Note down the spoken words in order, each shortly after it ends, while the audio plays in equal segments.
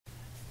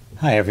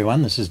Hi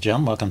everyone, this is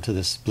Jim. Welcome to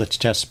this Blitz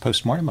chess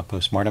postmortem, a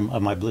postmortem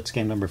of my Blitz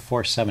game number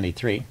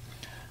 473.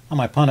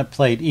 My opponent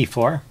played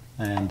e4,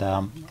 and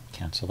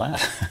cancel that,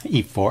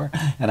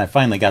 e4, and I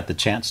finally got the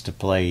chance to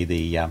play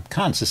the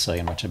Con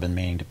Sicilian, which I've been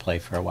meaning to play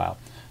for a while.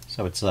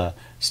 So it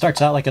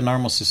starts out like a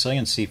normal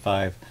Sicilian,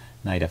 c5,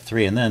 knight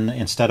f3, and then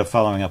instead of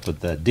following up with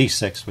the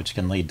d6, which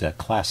can lead to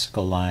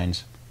classical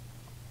lines,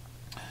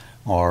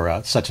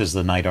 or such as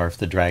the knight or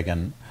the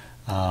dragon,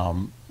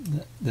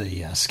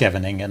 the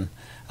Scheveningen,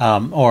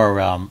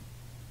 or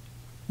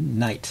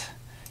knight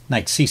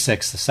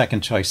c6, the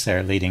second choice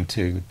there, leading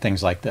to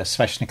things like the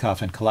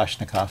Sveshnikov and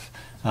Kalashnikov.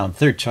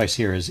 Third choice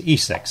here is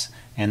e6,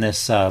 and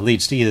this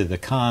leads to either the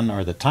Khan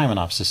or the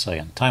Taimanov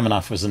Sicilian.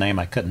 Taimanov was the name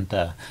I couldn't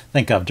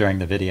think of during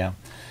the video.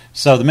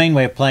 So the main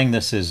way of playing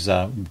this is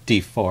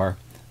d4,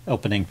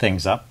 opening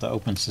things up, the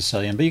open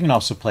Sicilian, but you can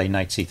also play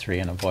knight c3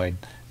 and avoid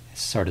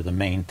sort of the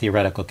main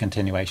theoretical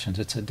continuations.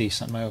 It's a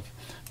decent move.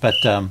 But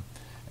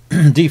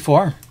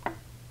d4,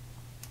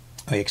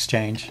 we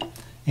exchange,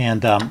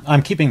 and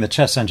I'm keeping the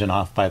chess engine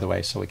off, by the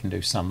way, so we can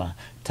do some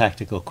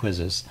tactical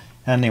quizzes.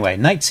 Anyway,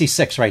 knight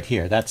c6 right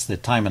here, that's the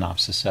Taimanov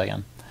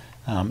Sicilian,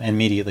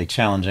 immediately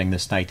challenging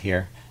this knight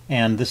here,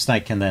 and this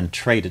knight can then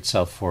trade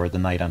itself for the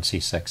knight on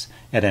c6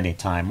 at any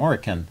time, or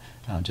it can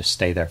just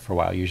stay there for a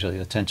while. Usually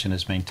the tension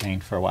is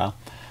maintained for a while.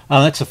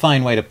 That's a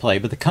fine way to play,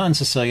 but the Con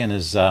Sicilian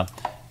is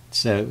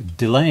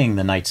delaying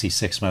the knight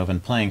c6 move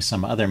and playing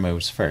some other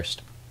moves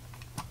first.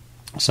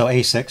 So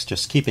a6,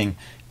 just keeping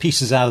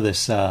pieces out of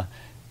this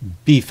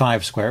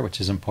b5 square,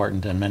 which is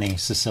important in many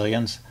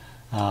Sicilians.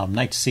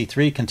 Knight to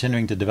c3,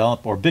 continuing to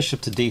develop, or bishop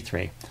to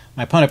d3.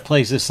 My opponent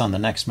plays this on the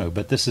next move,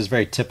 but this is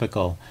very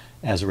typical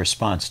as a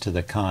response to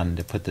the Con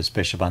to put this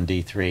bishop on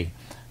d3,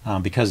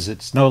 because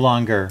it's no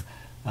longer,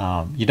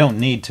 you don't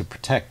need to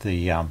protect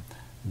the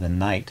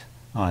knight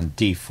on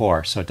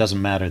d4, so it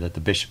doesn't matter that the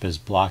bishop is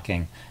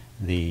blocking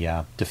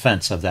the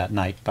defense of that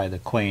knight by the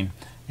queen,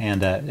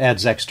 and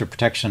adds extra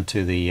protection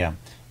to the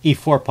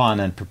e4 pawn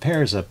and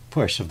prepares a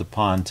push of the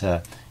pawn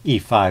to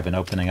e5 and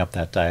opening up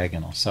that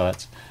diagonal. So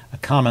it's a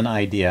common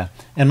idea,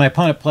 and my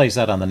opponent plays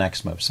that on the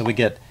next move, so we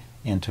get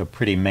into a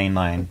pretty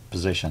mainline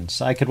position.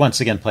 So I could once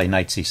again play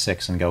knight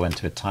c6 and go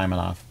into a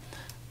Taimanov,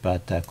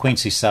 but queen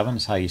c7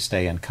 is how you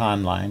stay in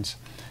Con lines,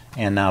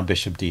 and now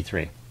bishop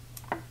d3.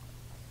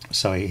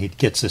 So he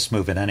gets this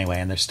move in anyway,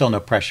 and there's still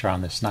no pressure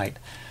on this knight.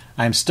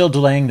 I'm still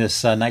delaying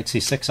this knight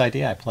c6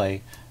 idea. I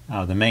play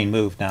the main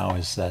move now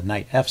is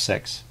knight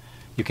f6.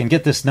 You can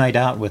get this knight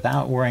out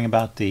without worrying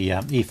about the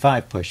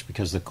e5 push,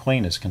 because the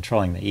queen is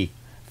controlling the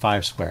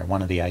e5 square.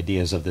 One of the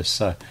ideas of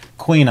this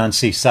queen on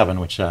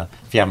c7, which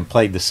if you haven't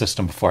played the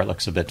system before, it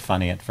looks a bit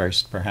funny at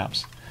first,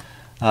 perhaps.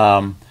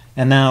 And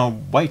now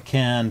white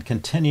can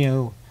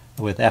continue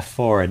with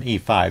f4 and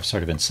e5,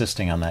 sort of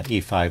insisting on that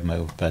e5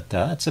 move, but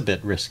that's a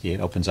bit risky.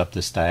 It opens up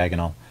this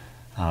diagonal,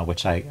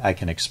 which I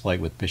can exploit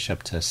with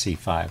bishop to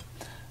c5.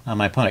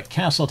 My opponent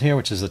castled here,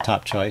 which is the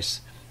top choice,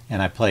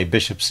 and I play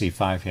bishop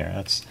c5 here.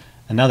 That's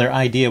another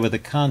idea with the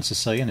Con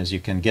Sicilian, is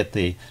you can get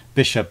the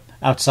bishop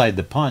outside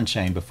the pawn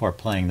chain before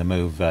playing the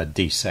move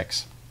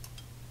d6.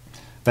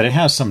 But it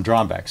has some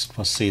drawbacks.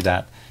 We'll see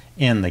that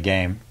in the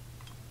game.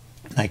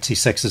 Knight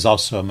c6 is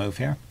also a move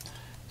here.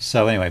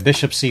 So anyway,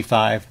 bishop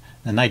c5,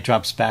 the knight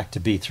drops back to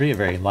b3, a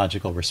very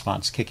logical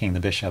response, kicking the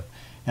bishop.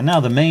 And now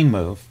the main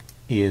move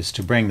is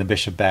to bring the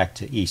bishop back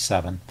to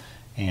e7,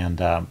 and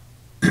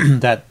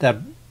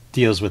that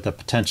deals with the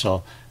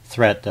potential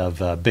threat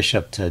of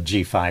bishop to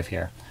g5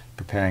 here,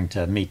 preparing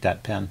to meet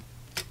that pin.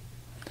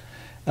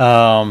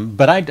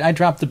 But I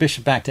dropped the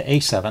bishop back to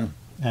a7,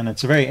 and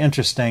it's a very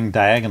interesting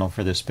diagonal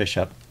for this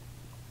bishop,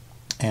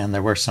 and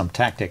there were some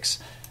tactics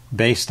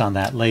based on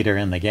that later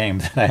in the game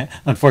that I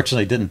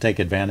unfortunately didn't take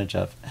advantage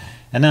of.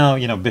 And now,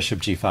 you know, bishop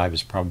g5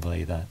 is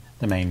probably the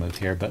main move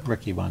here, but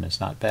rook e1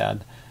 is not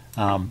bad.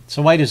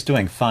 So white is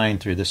doing fine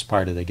through this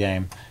part of the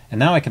game, and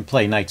now I can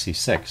play knight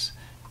c6.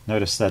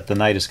 Notice that the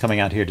knight is coming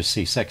out here to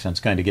c6, and it's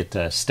going to get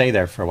to stay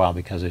there for a while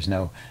because there's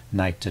no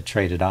knight to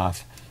trade it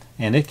off.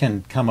 And it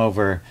can come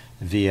over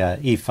via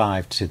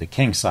e5 to the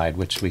king side,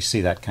 which we see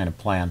that kind of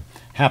plan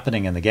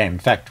happening in the game. In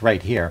fact,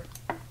 right here,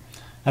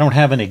 I don't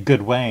have any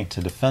good way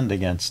to defend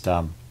against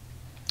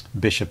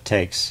bishop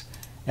takes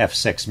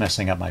f6,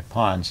 messing up my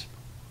pawns.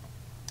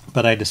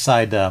 But I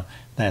decide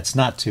that's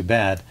not too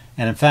bad.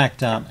 And in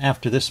fact,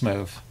 after this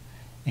move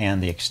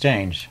and the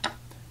exchange,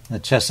 the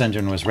chess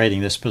engine was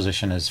rating this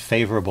position as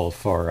favorable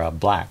for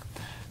black.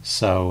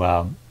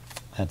 So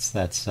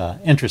that's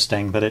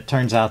interesting, but it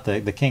turns out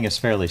the king is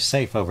fairly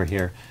safe over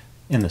here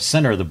in the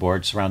center of the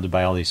board, surrounded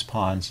by all these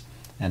pawns,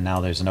 and now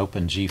there's an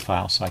open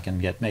g-file, so I can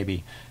get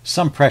maybe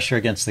some pressure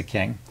against the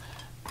king.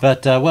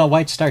 But, well,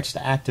 white starts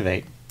to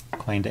activate.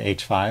 Queen to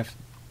h5.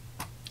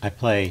 I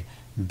play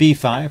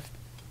b5,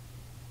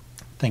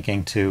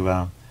 thinking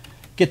to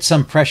get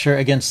some pressure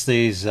against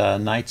these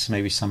knights,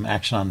 maybe some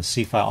action on the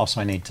c-file.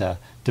 Also, I need to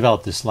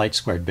develop this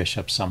light-squared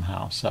bishop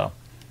somehow. So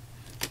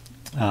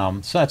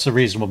that's a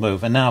reasonable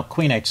move. And now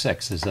queen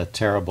h6 is a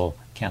terrible,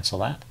 cancel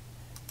that.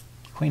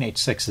 queen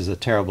h6 is a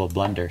terrible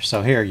blunder.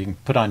 So here you can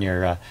put on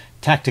your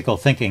tactical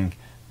thinking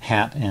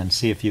hat and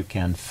see if you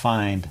can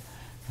find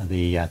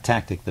the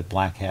tactic that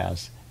black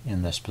has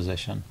in this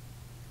position.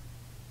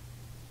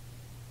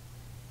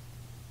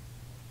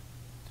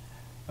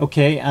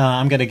 Okay,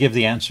 I'm going to give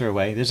the answer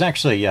away. There's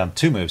actually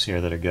two moves here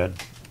that are good.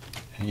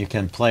 You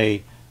can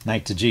play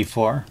knight to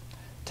g4,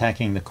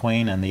 attacking the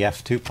queen and the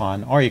f2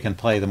 pawn, or you can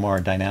play the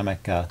more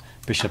dynamic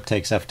bishop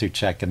takes f2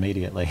 check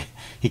immediately.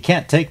 He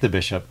can't take the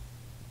bishop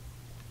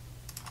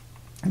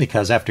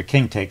because after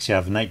king takes you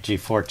have knight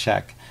g4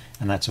 check,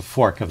 and that's a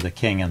fork of the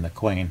king and the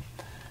queen.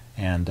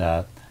 And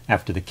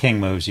after the king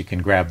moves, you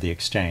can grab the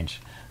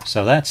exchange.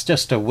 So that's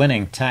just a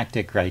winning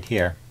tactic right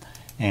here.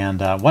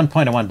 And one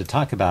point I wanted to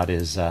talk about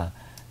is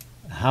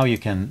how you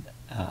can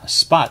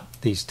spot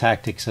these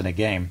tactics in a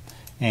game.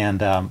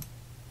 And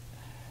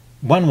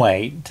one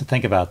way to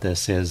think about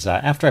this is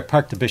after I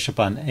park the bishop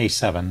on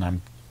a7,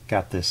 I've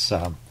got this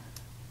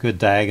good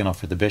diagonal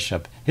for the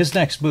bishop. His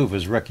next move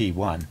was rook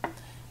e1.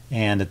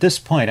 And at this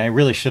point, I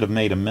really should have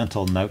made a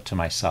mental note to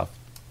myself.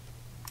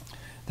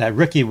 That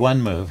rook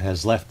e1 move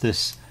has left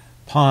this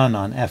pawn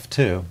on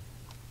f2,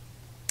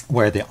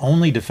 where the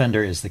only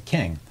defender is the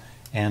king.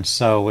 And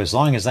so as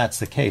long as that's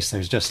the case,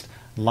 there's just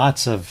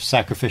lots of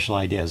sacrificial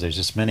ideas. There's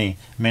just many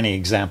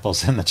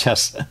examples in the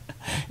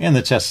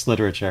chess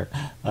literature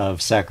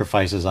of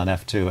sacrifices on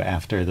f2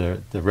 after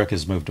the rook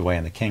is moved away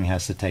and the king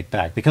has to take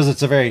back, because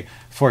it's a very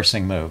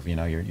forcing move. You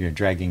know, you're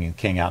dragging a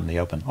king out in the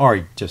open, or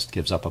he just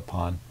gives up a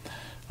pawn.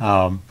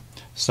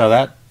 So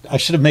that I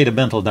should have made a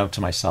mental note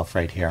to myself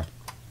right here.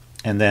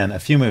 And then a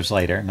few moves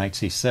later, knight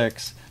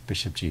c6,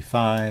 bishop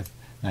g5,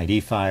 knight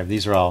e5.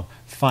 These are all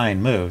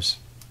fine moves.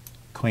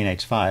 Queen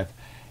h5.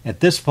 At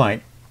this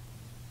point,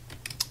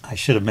 I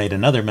should have made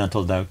another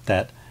mental note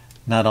that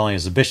not only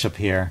is the bishop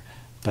here,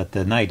 but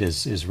the knight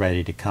is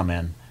ready to come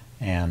in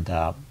and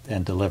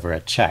deliver a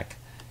check.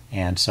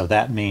 And so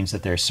that means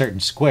that there are certain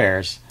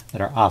squares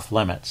that are off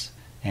limits.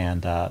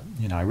 And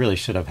you know, I really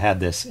should have had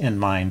this in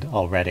mind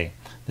already.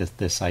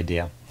 This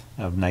idea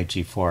of knight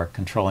g4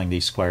 controlling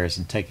these squares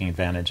and taking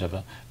advantage of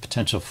a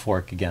potential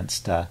fork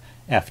against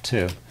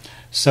f2.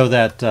 So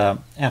that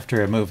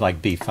after a move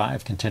like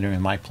b5, continuing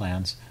my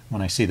plans,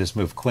 when I see this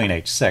move queen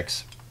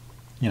h6,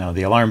 you know,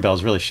 the alarm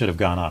bells really should have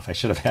gone off. I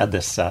should have had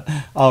this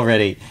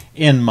already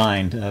in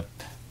mind,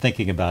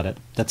 thinking about it.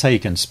 That's how you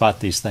can spot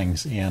these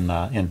things in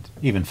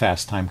even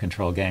fast time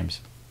control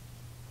games.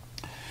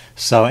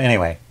 So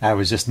anyway, I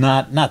was just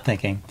not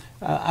thinking.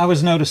 I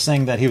was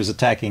noticing that he was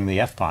attacking the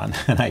f-pawn,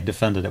 and I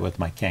defended it with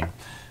my king.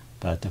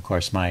 But of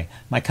course, my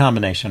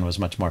combination was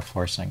much more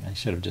forcing. I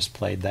should have just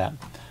played that.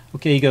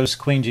 Okay, he goes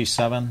queen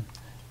g7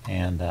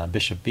 and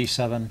bishop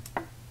b7,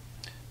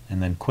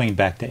 and then queen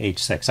back to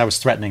h6. I was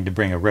threatening to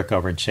bring a rook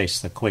over and chase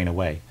the queen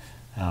away.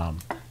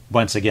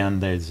 Once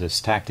again, there's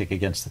this tactic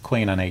against the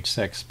queen on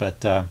h6,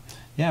 but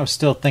yeah, I was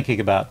still thinking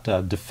about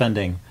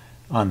defending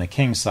on the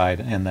king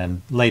side, and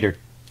then later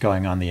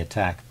going on the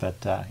attack.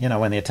 But you know,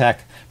 when the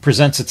attack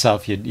presents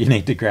itself, you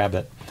need to grab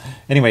it.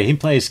 Anyway, he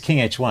plays king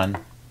h1,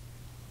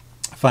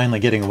 finally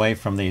getting away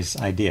from these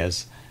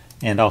ideas,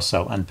 and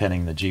also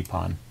unpinning the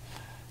g-pawn.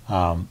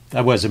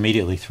 I was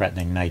immediately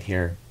threatening knight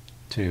here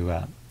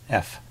to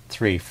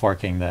f3,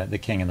 forking the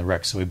king and the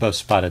rook, so we both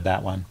spotted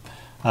that one.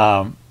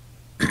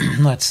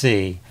 Let's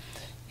see.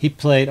 He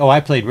played,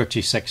 I played rook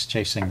g6,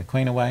 chasing the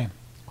queen away,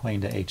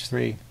 queen to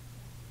h3,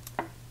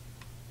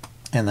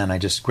 and then I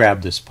just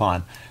grabbed this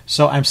pawn.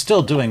 So I'm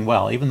still doing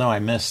well, even though I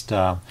missed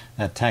that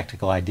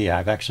tactical idea.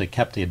 I've actually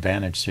kept the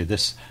advantage through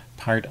this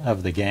part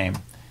of the game.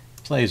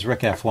 Plays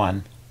rook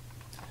f1.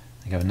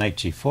 I go knight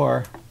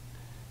g4,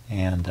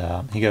 and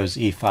he goes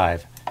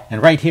e5.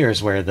 And right here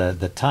is where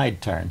the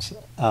tide turns.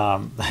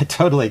 I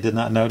totally did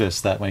not notice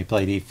that when he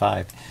played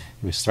e5,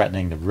 he was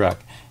threatening the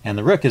rook. And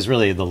the rook is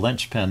really the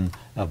linchpin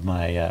of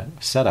my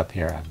setup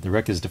here. The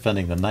rook is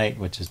defending the knight,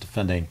 which is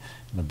defending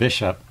the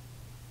bishop.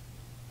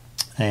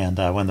 And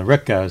when the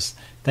rook goes,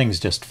 things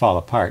just fall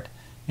apart.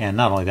 And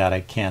not only that,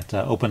 I can't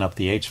open up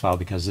the h-file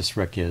because this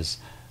rook is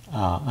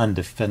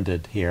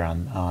undefended here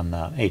on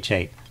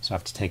h8. So I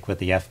have to take with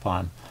the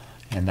f-pawn.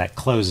 And that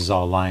closes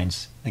all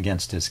lines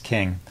against his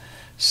king.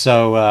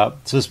 So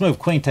this move,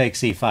 queen takes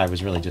e5,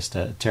 was really just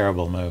a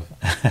terrible move.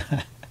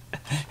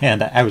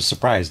 And I was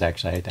surprised,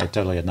 actually. I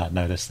totally had not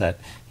noticed that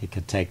he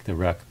could take the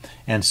rook.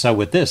 And so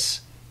with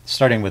this,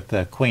 starting with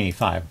the queen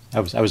e5,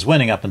 I was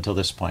winning up until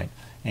this point.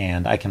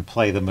 And I can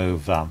play the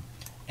move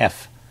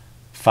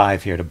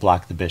f5 here to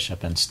block the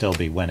bishop and still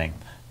be winning.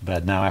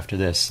 But now after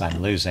this,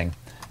 I'm losing.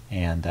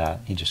 And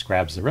he just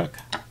grabs the rook.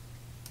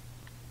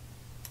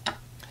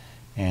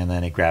 And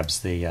then he grabs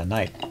the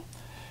knight.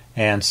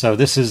 And so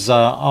this is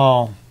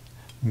all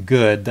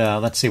good.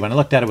 Let's see, when I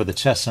looked at it with the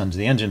chess engine,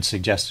 the engine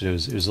suggested it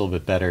was a little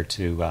bit better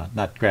to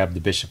not grab the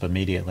bishop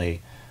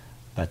immediately,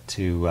 but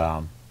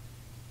to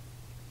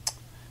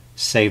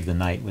save the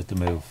knight with the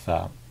move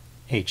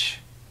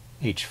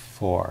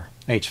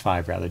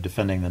h5 rather,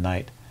 defending the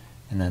knight,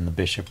 and then the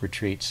bishop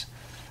retreats.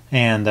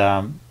 And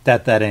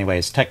that anyway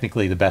is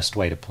technically the best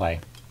way to play.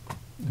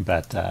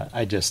 But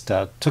I just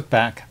took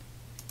back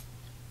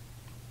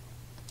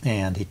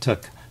and he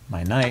took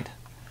my knight,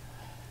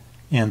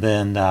 and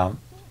then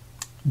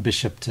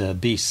bishop to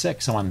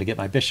b6. I wanted to get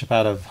my bishop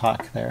out of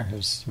hock there. It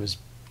was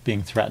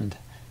being threatened.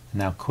 And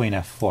now queen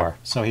f4.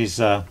 So he's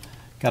got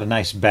a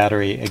nice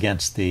battery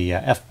against the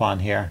f-pawn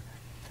here,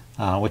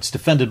 which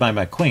defended by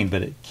my queen,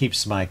 but it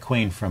keeps my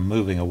queen from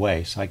moving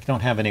away. So I don't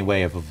have any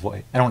way of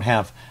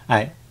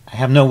I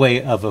have no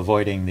way of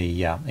avoiding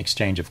the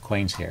exchange of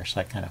queens here.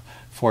 So that kind of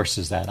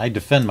forces that. I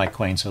defend my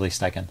queen, so at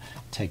least I can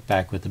take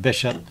back with the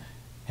bishop,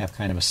 have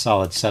kind of a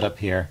solid setup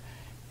here.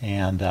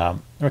 And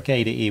rook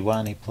a to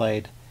e1 he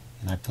played,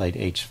 and I played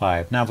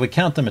h5. Now if we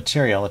count the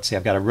material, let's see,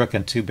 I've got a rook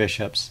and 2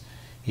 bishops.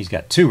 He's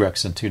got 2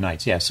 rooks and 2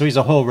 knights. Yeah, so he's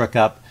a whole rook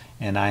up,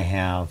 and I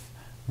have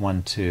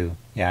 1, 2,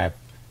 yeah, I have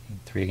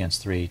 3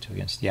 against 3, 2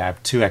 against, yeah, I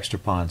have 2 extra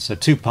pawns. So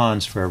 2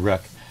 pawns for a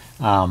rook.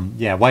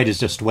 Yeah, white is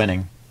just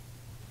winning.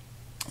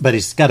 But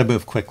he's got to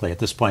move quickly. At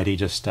this point, he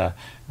just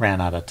ran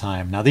out of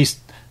time. Now,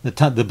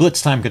 the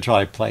Blitz time control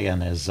I play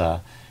in is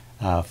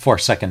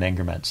 4-second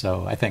increment.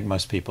 So I think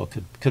most people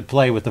could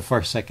play with the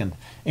 4-second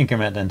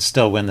increment and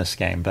still win this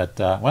game. But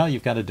well,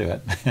 you've got to do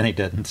it, and he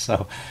didn't.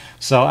 So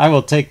I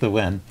will take the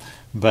win.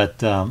 But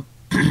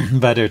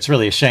but it's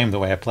really a shame the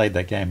way I played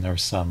that game. There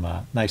was some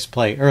nice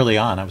play early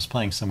on. I was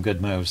playing some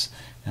good moves,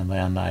 and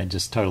then I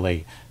just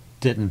totally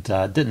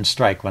didn't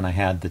strike when I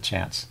had the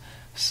chance.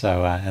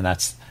 So and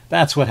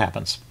that's what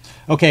happens.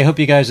 Okay, hope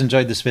you guys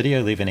enjoyed this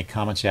video. Leave any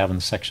comments you have in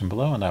the section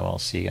below, and I will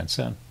see you again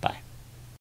soon. Bye.